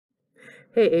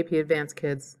Hey AP Advanced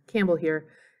kids, Campbell here.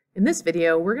 In this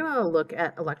video, we're going to look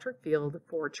at electric field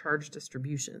for charge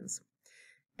distributions.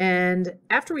 And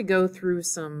after we go through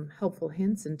some helpful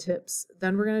hints and tips,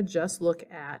 then we're going to just look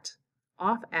at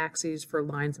off-axes for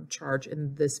lines of charge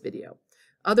in this video.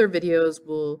 Other videos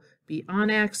will be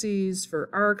on-axes for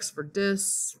arcs, for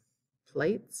disks,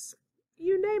 plates,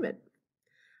 you name it.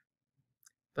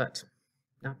 But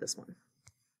not this one.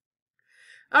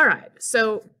 All right,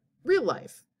 so real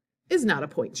life is not a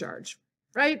point charge,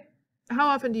 right? How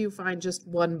often do you find just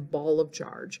one ball of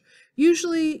charge?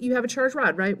 Usually you have a charge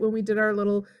rod, right? When we did our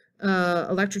little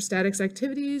electrostatics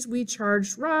activities, we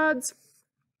charged rods.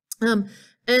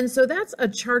 And so that's a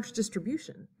charge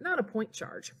distribution, not a point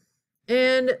charge.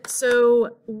 And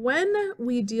so when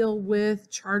we deal with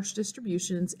charge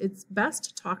distributions, it's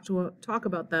best to talk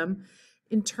about them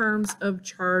in terms of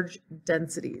charge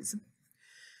densities.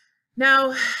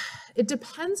 Now, it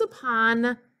depends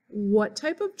upon what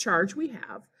type of charge we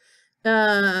have.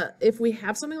 If we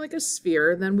have something like a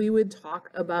sphere, then we would talk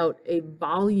about a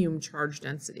volume charge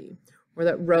density, where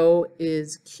that rho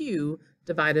is Q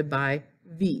divided by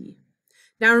V.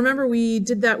 Now remember, we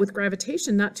did that with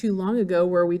gravitation not too long ago,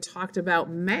 where we talked about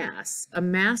mass, a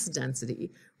mass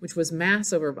density, which was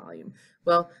mass over volume.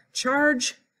 Well,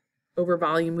 charge over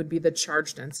volume would be the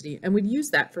charge density, and we'd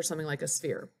use that for something like a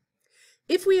sphere.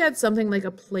 If we had something like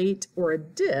a plate or a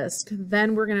disk,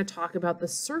 then we're going to talk about the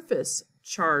surface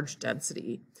charge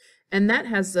density. And that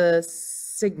has a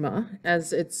sigma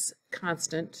as its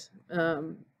constant,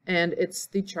 and it's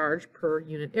the charge per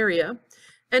unit area.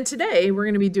 And today we're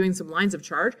going to be doing some lines of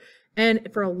charge. And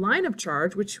for a line of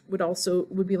charge, which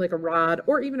would be like a rod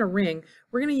or even a ring,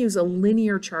 we're going to use a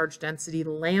linear charge density,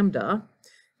 lambda,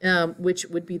 which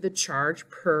would be the charge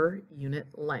per unit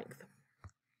length.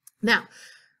 Now,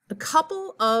 a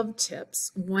couple of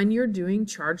tips when you're doing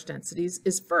charge densities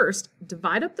is first,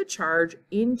 divide up the charge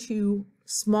into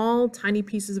small, tiny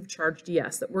pieces of charge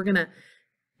ds that we're going to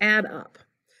add up.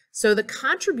 So the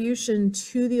contribution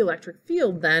to the electric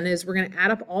field then is we're going to add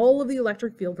up all of the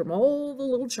electric field from all the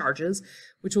little charges,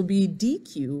 which will be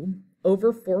dq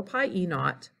over 4 pi e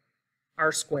naught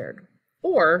r squared,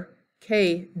 or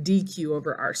k dq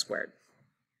over r squared.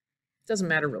 Doesn't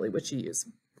matter really which you use.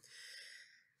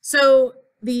 So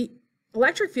the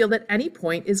electric field at any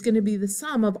point is going to be the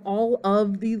sum of all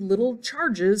of the little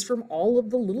charges from all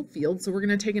of the little fields. So we're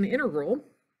going to take an integral.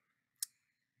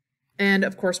 And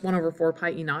of course, 1 over 4 pi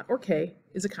e naught, or k,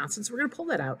 is a constant. So we're going to pull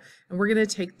that out. And we're going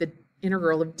to take the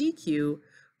integral of dq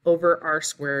over r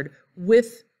squared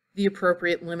with the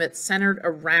appropriate limits centered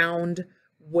around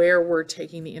where we're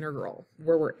taking the integral,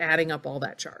 where we're adding up all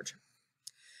that charge.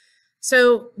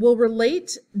 So we'll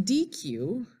relate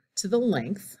dq to the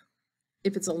length,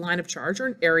 if it's a line of charge, or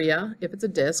an area, if it's a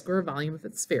disk, or a volume, if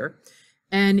it's a sphere,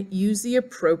 and use the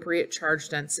appropriate charge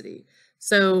density.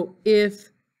 So if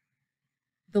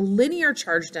the linear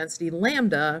charge density,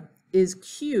 lambda, is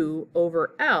Q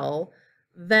over L,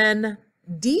 then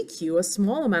dq, a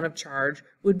small amount of charge,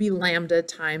 would be lambda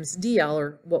times dl,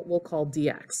 or what we'll call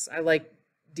dx. I like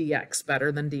dx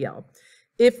better than dl.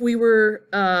 If we were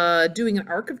doing an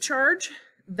arc of charge,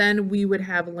 then we would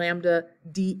have lambda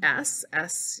ds.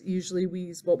 S usually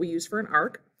is what we use for an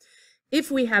arc. If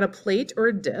we had a plate or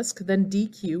a disk, then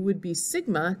dq would be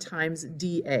sigma times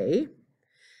dA.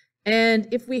 And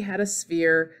if we had a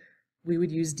sphere, we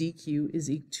would use dq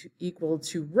is equal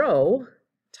to rho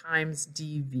times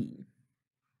dV.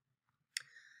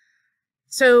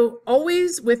 So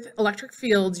always with electric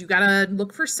fields, you gotta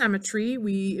look for symmetry.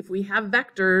 If we have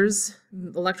vectors,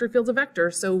 electric field's a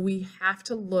vector, so we have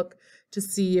to look to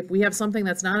see if we have something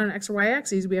that's not on x or y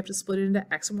axes, we have to split it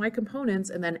into x and y components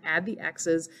and then add the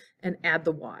x's and add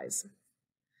the y's.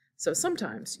 So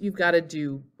sometimes you've got to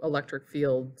do electric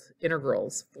field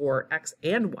integrals for x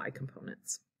and y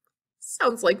components.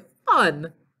 Sounds like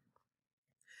fun.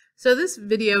 So this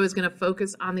video is going to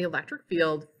focus on the electric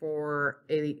field for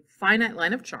a finite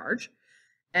line of charge,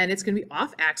 and it's going to be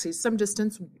off axis, some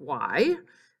distance y,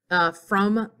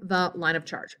 from the line of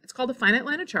charge. It's called a finite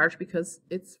line of charge because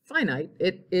it's finite.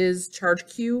 It is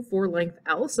charge Q for length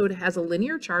L, so it has a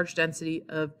linear charge density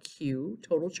of Q,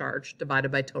 total charge,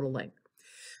 divided by total length.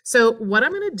 So what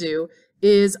I'm going to do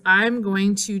is I'm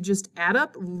going to just add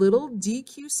up little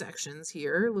dq sections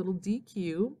here, little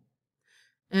dq,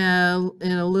 and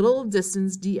a little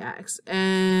distance dx.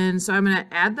 And so I'm going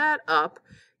to add that up.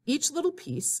 Each little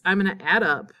piece I'm going to add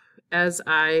up as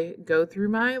I go through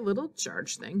my little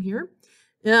charge thing here.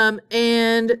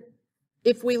 And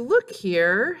if we look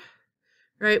here,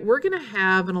 right, we're going to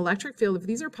have an electric field. If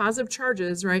these are positive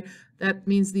charges, right, that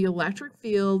means the electric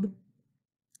field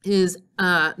is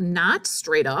not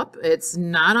straight up. It's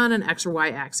not on an X or Y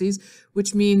axis,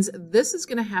 which means this is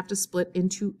going to have to split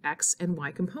into X and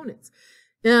Y components.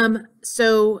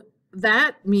 So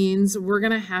that means we're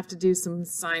going to have to do some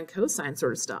sine cosine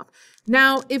sort of stuff.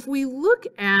 Now, if we look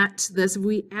at this, if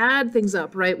we add things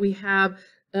up, right, we have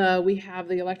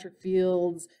the electric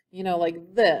fields, you know,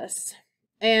 like this,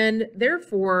 and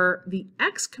therefore the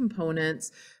X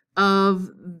components of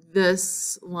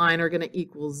this line are going to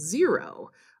equal 0.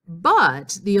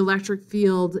 But the electric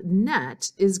field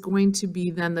net is going to be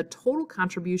then the total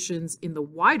contributions in the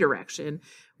Y direction,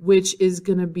 which is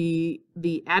going to be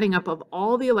the adding up of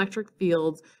all the electric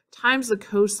fields times the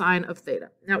cosine of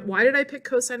theta. Now, why did I pick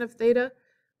cosine of theta?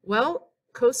 Well,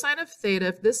 cosine of theta,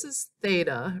 if this is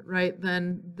theta, right,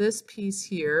 then this piece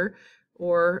here,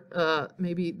 or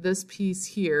maybe this piece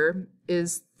here,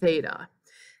 is theta.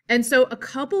 And so a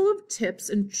couple of tips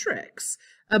and tricks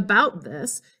about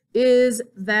this is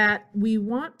that we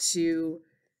want to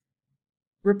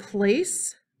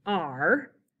replace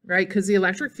R, right, because the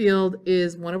electric field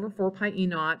is 1 over 4 pi E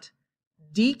naught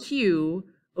dq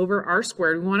over R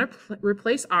squared. We want to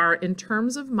replace R in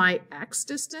terms of my X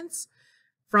distance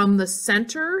from the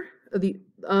center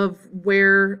of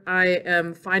where I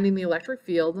am finding the electric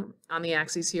field on the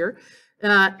axis here,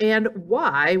 and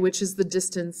Y, which is the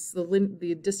distance,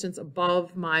 the distance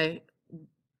above my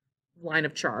line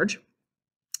of charge.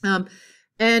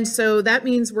 And so that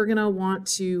means we're going to want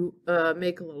to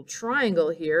make a little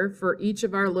triangle here for each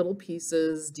of our little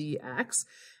pieces dx.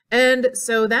 And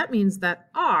so that means that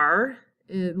R,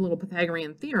 in little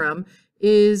Pythagorean theorem,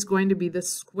 is going to be the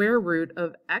square root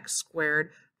of x squared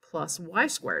plus y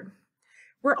squared.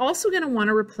 We're also going to want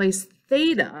to replace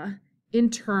theta in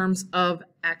terms of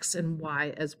x and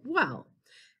y as well.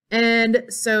 And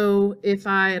so if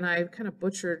I kind of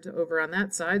butchered over on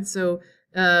that side, so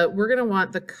we're going to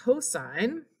want the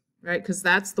cosine, right, because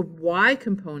that's the y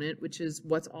component, which is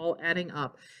what's all adding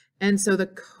up. And so the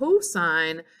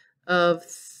cosine of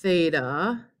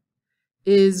theta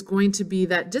is going to be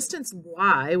that distance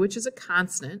y, which is a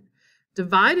constant,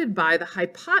 divided by the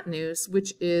hypotenuse,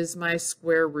 which is my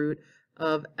square root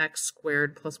of x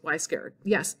squared plus y squared.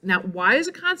 Yes, now y is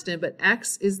a constant, but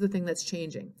x is the thing that's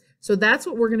changing. So that's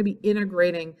what we're going to be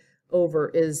integrating over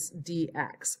is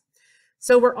dx.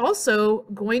 So we're also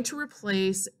going to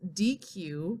replace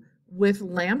dq with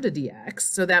lambda dx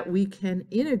so that we can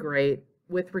integrate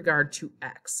with regard to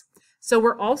x. So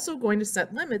we're also going to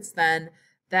set limits then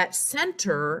that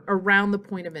center around the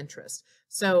point of interest.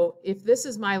 So if this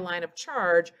is my line of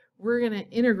charge, we're going to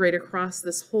integrate across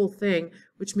this whole thing,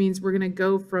 which means we're going to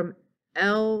go from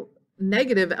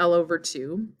negative L over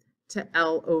 2 to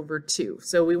L over 2.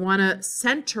 So we want to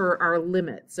center our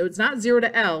limits. So it's not 0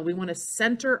 to L. We want to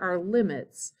center our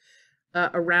limits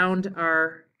around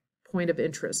our point of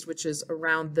interest, which is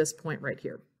around this point right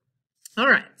here. All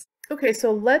right. Okay,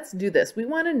 so let's do this. We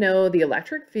want to know the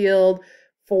electric field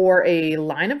for a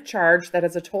line of charge that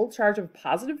has a total charge of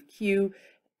positive Q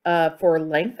for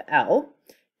length L,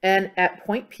 and at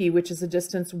point P, which is a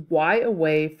distance y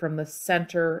away from the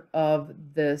center of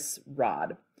this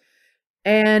rod.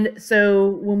 And so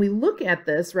when we look at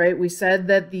this, right, we said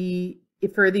that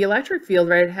for the electric field,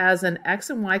 right, it has an x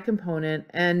and y component,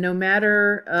 and no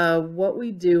matter what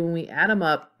we do when we add them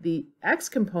up, the x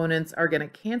components are going to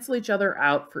cancel each other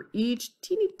out for each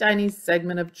teeny tiny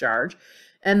segment of charge,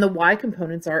 and the y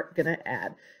components are going to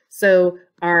add. So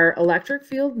our electric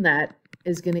field net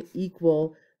is going to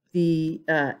equal the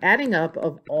adding up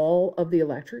of all of the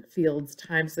electric fields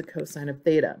times the cosine of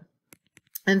theta.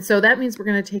 And so that means we're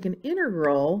going to take an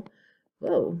integral,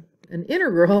 oh,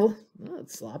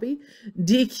 it's sloppy,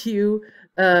 dq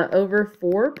over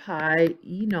 4 pi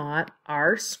e naught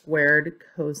r squared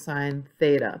cosine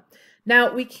theta.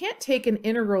 Now, we can't take an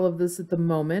integral of this at the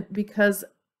moment because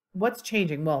what's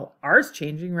changing? Well, r's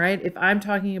changing, right? If I'm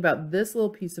talking about this little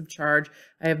piece of charge,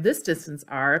 I have this distance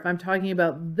r. If I'm talking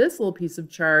about this little piece of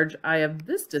charge, I have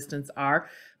this distance r.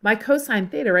 My cosine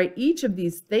theta, right? Each of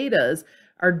these thetas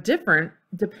are different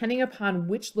depending upon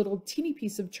which little teeny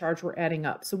piece of charge we're adding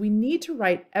up. So we need to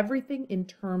write everything in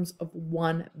terms of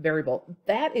one variable.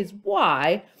 That is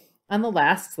why on the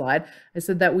last slide, I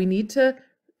said that we need to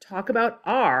talk about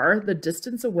r, the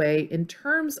distance away, in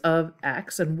terms of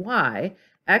x and y,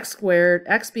 x squared,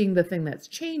 x being the thing that's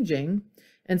changing.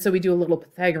 And so we do a little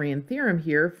Pythagorean theorem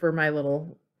here for my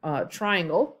little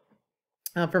triangle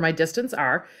for my distance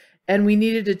r. And we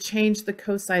needed to change the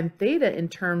cosine theta in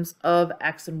terms of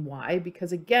x and y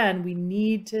because, again, we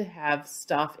need to have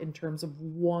stuff in terms of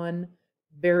one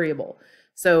variable.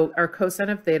 So our cosine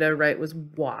of theta, right, was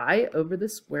y over the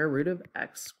square root of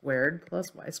x squared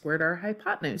plus y squared, our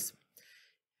hypotenuse.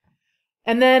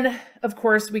 And then, of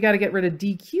course, we got to get rid of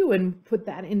dq and put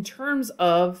that in terms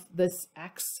of this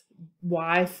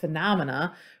xy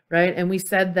phenomena, right? And we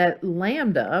said that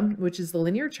lambda, which is the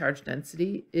linear charge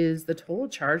density, is the total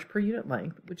charge per unit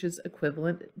length, which is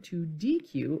equivalent to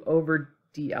dq over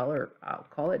dl, or I'll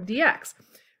call it dx.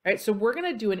 Right, so we're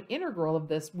going to do an integral of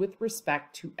this with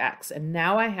respect to x. And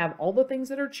now I have all the things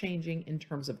that are changing in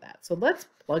terms of that. So let's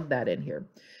plug that in here.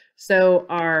 So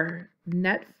our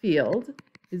net field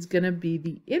is going to be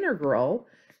the integral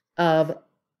of,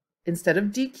 instead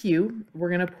of dq, we're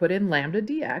going to put in lambda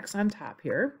dx on top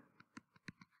here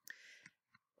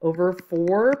over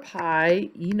 4 pi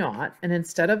e naught. And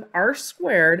instead of r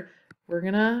squared, we're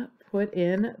going to put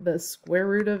in the square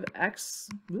root of x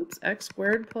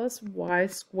squared plus y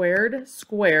squared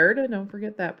squared. Don't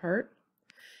forget that part.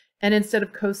 And instead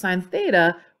of cosine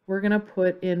theta, we're going to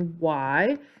put in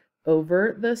y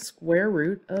over the square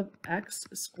root of x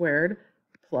squared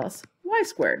plus y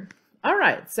squared. All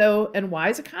right, so, and y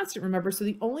is a constant, remember, so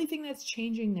the only thing that's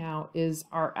changing now is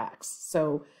our x.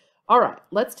 So, all right,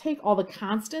 let's take all the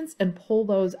constants and pull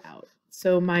those out.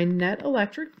 So my net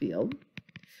electric field,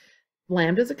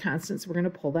 lambda is a constant, so we're going to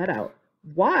pull that out.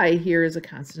 Y here is a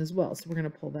constant as well, so we're going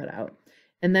to pull that out.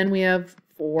 And then we have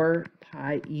 4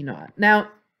 pi e naught. Now,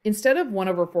 instead of 1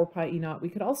 over 4 pi e naught, we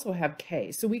could also have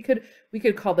k. So we could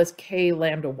call this k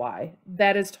lambda y.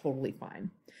 That is totally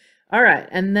fine. All right,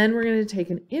 and then we're going to take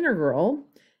an integral,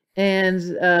 and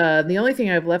the only thing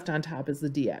I've left on top is the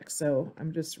dx. So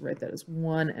I'm just write that as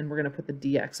 1, and we're going to put the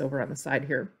dx over on the side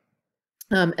here.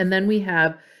 And then we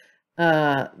have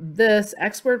this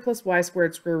x squared plus y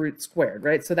squared square root squared,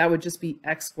 right? So that would just be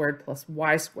x squared plus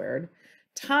y squared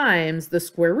times the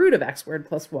square root of x squared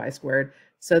plus y squared.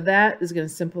 So that is going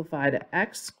to simplify to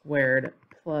x squared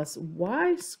plus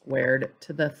y squared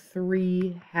to the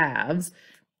 3/2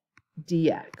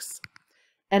 dx.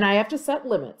 And I have to set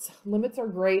limits. Limits are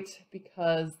great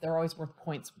because they're always worth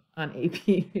points on AP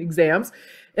exams.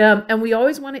 And we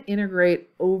always want to integrate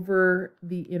over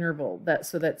the interval,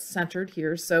 so that's centered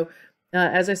here. So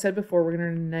as I said before, we're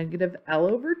going to negative L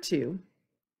over 2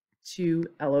 to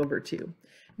L over 2.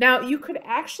 Now, you could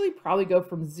actually probably go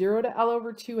from 0 to L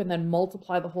over 2 and then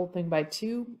multiply the whole thing by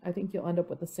 2. I think you'll end up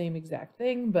with the same exact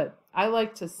thing, but I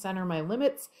like to center my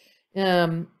limits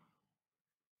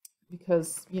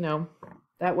because, you know,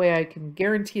 that way I can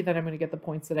guarantee that I'm going to get the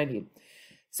points that I need.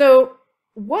 So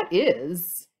what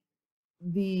is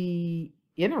the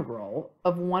integral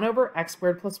of 1 over x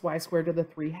squared plus y squared to the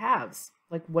 3/2?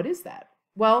 Like, what is that?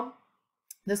 Well,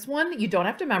 this one you don't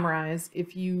have to memorize.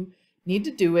 If you need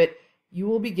to do it, you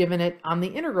will be given it on the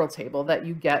integral table that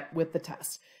you get with the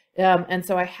test. And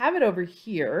so I have it over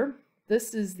here.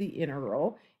 This is the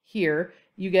integral. Here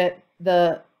you get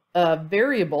the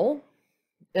variable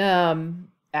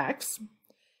x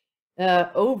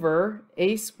over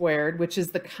a squared, which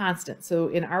is the constant. So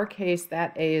in our case,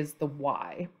 that a is the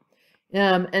y.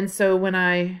 And so when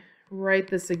I write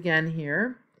this again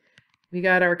here, we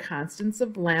got our constants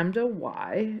of lambda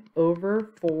y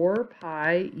over 4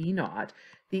 pi e naught.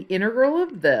 The integral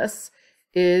of this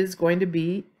is going to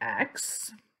be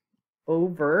x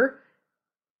over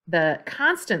the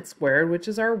constant squared, which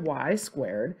is our y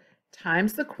squared,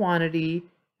 times the quantity,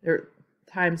 or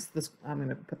times this, I'm going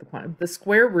to put the quantity, the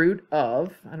square root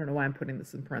of, I don't know why I'm putting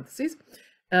this in parentheses,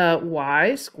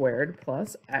 y squared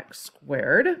plus x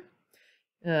squared.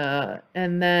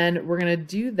 And then we're going to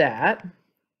do that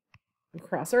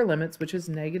across our limits, which is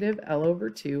negative L over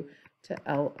 2 to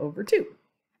L over 2.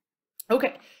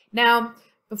 Okay, now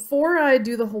before I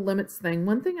do the whole limits thing,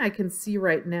 one thing I can see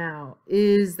right now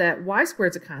is that y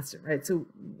squared is a constant, right? So,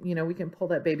 you know, we can pull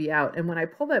that baby out. And when I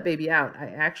pull that baby out, I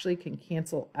actually can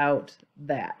cancel out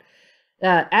that.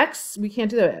 X, we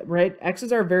can't do that, right? X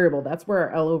is our variable. That's where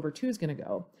our L over 2 is going to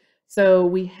go. So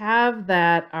we have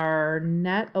that our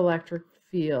net electric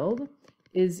field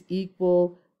is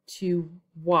equal to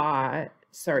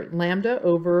lambda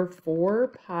over 4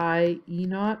 pi e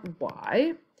naught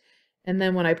y. And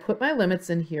then when I put my limits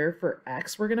in here for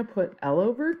x, we're going to put L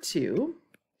over 2.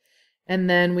 And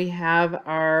then we have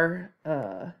our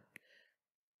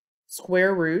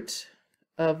square root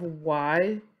of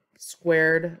y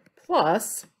squared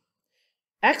plus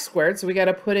x squared. So we got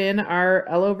to put in our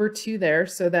L over 2 there.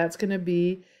 So that's going to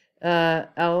be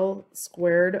L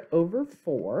squared over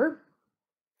 4.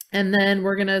 And then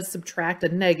we're going to subtract a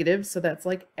negative. So that's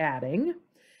like adding.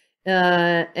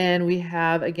 And we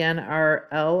have, again, our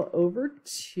L over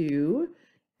 2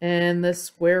 and the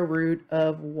square root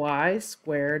of y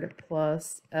squared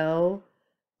plus L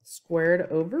squared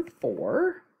over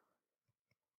 4.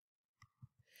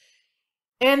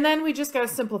 And then we just got to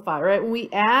simplify, right? When we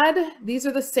add, these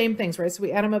are the same things, right? So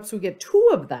we add them up, so we get 2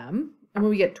 of them. And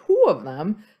when we get 2 of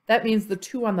them, that means the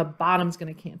 2 on the bottom is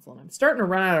going to cancel. And I'm starting to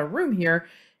run out of room here.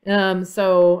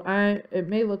 So it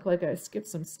may look like I skipped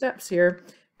some steps here.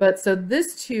 But so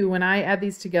this 2, when I add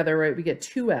these together, right, we get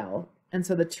 2L. And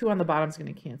so the 2 on the bottom is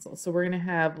going to cancel. So we're going to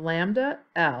have lambda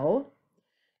L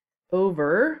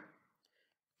over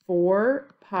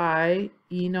 4 pi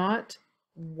E naught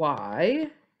Y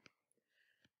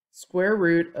square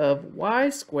root of y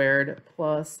squared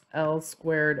plus L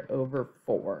squared over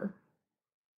 4.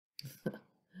 Can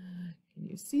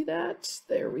you see that?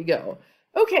 There we go.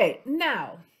 Okay,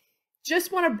 now,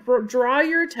 just want to draw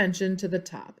your attention to the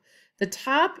top. The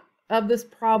top of this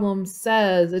problem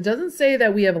says, it doesn't say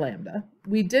that we have lambda.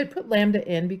 We did put lambda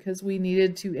in because we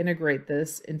needed to integrate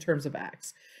this in terms of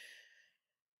x.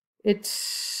 It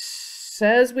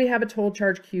says we have a total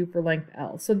charge Q for length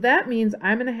L. So that means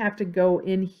I'm going to have to go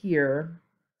in here.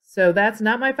 So that's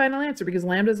not my final answer because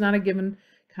lambda is not a given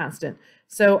constant.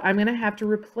 So I'm going to have to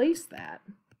replace that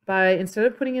by, instead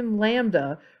of putting in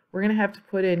lambda, we're going to have to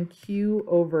put in Q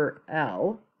over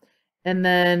L. And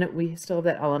then we still have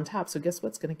that L on top. So guess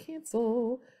what's going to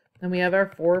cancel? Then we have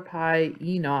our 4 pi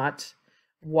E naught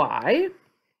Y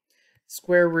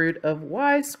square root of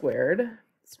y squared,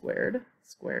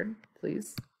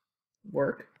 please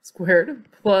work, squared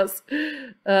plus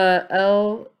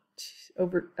L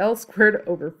squared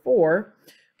over 4.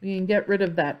 We can get rid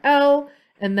of that L,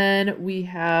 and then we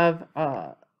have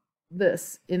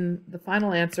this in the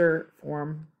final answer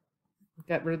form.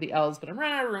 Got rid of the L's, but I'm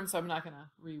running out of room, so I'm not going to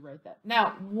rewrite that.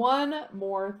 Now, one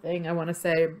more thing I want to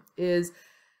say is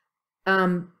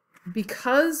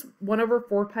because 1 over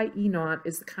 4 pi E naught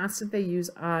is the constant they use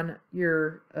on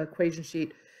your equation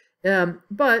sheet,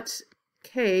 but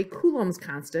K, Coulomb's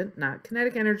constant, not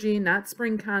kinetic energy, not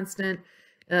spring constant,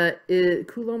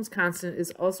 Coulomb's constant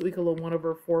is also equal to 1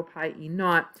 over 4 pi E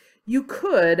naught. You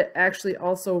could actually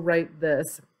also write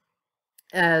this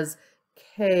as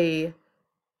KQ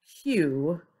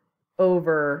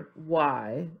over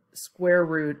Y square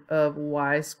root of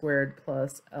y squared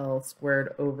plus L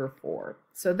squared over 4.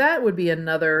 So that would be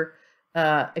another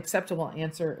acceptable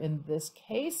answer in this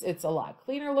case. It's a lot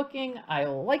cleaner looking. I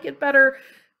like it better,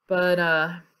 but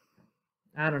I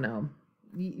don't know.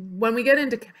 When we get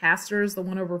into capacitors, the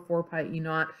 1 over 4 pi E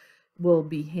naught will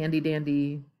be handy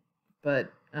dandy,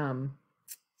 but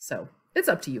so it's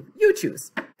up to you. You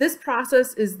choose. This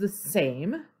process is the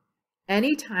same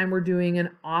anytime we're doing an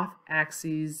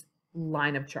off-axis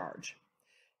line of charge.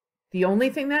 The only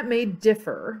thing that may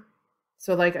differ,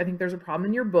 so like I think there's a problem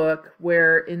in your book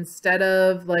where instead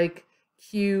of like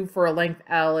Q for a length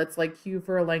L, it's like Q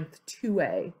for a length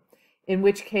 2A, in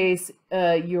which case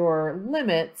your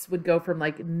limits would go from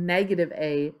like negative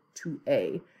A to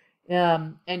A,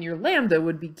 and your lambda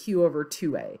would be Q over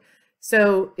 2A.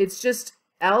 So it's just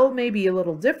L may be a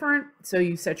little different, so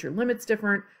you set your limits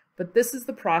different, but this is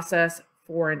the process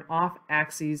for an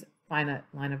off-axis finite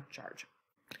line of charge.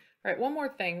 All right, one more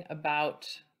thing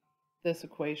about this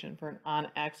equation for an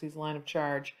on-axis line of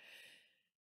charge.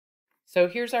 So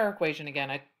here's our equation again.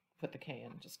 I put the K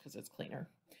in just because it's cleaner.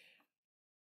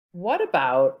 What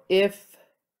about if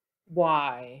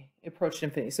y approached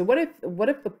infinity? So what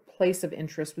if the place of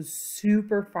interest was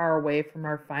super far away from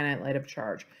our finite line of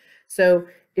charge? So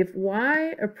if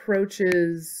y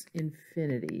approaches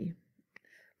infinity,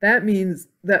 that means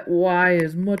that y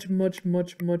is much, much,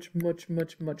 much, much, much,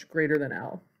 much, much greater than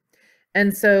L.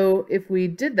 And so if we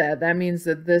did that, that means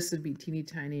that this would be teeny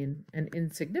tiny and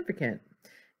insignificant.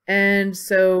 And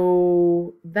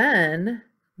so then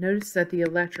notice that the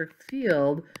electric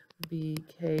field would be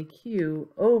KQ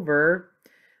over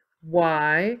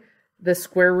y. The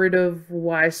square root of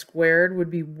y squared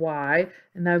would be y,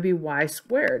 and that would be y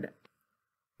squared,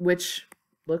 which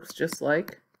looks just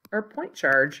like our point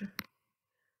charge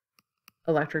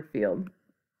electric field.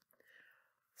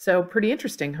 So pretty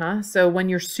interesting, huh? So when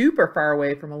you're super far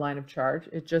away from a line of charge,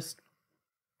 the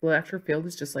electric field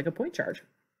is just like a point charge.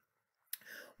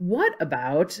 What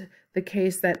about the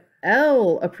case that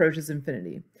L approaches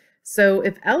infinity? So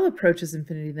if L approaches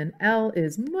infinity, then L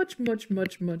is much, much,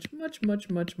 much, much, much, much,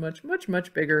 much, much, much,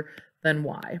 much bigger than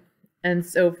Y. And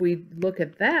so if we look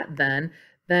at that, then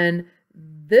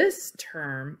this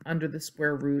term under the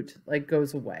square root like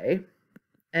goes away,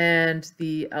 and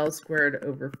the L squared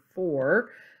over 4,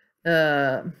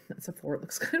 that's a 4, it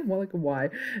looks kind of more like a Y,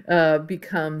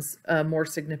 becomes a more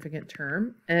significant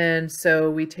term. And so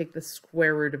we take the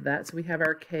square root of that. So we have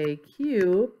our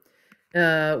KQ,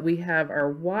 we have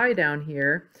our Y down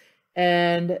here,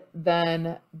 and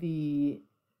then the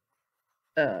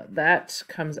that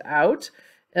comes out.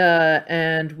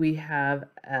 And we have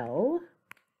L,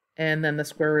 and then the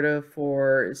square root of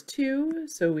 4 is 2,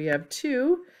 so we have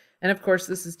 2. And of course,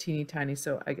 this is teeny tiny,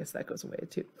 so I guess that goes away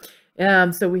too.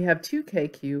 So we have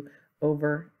 2kq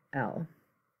over L.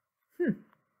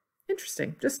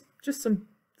 Interesting. Just some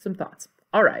thoughts.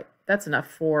 All right, that's enough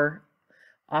for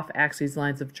off-axis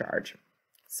lines of charge.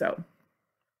 So,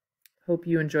 hope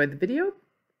you enjoyed the video.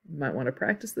 You might want to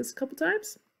practice this a couple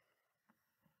times.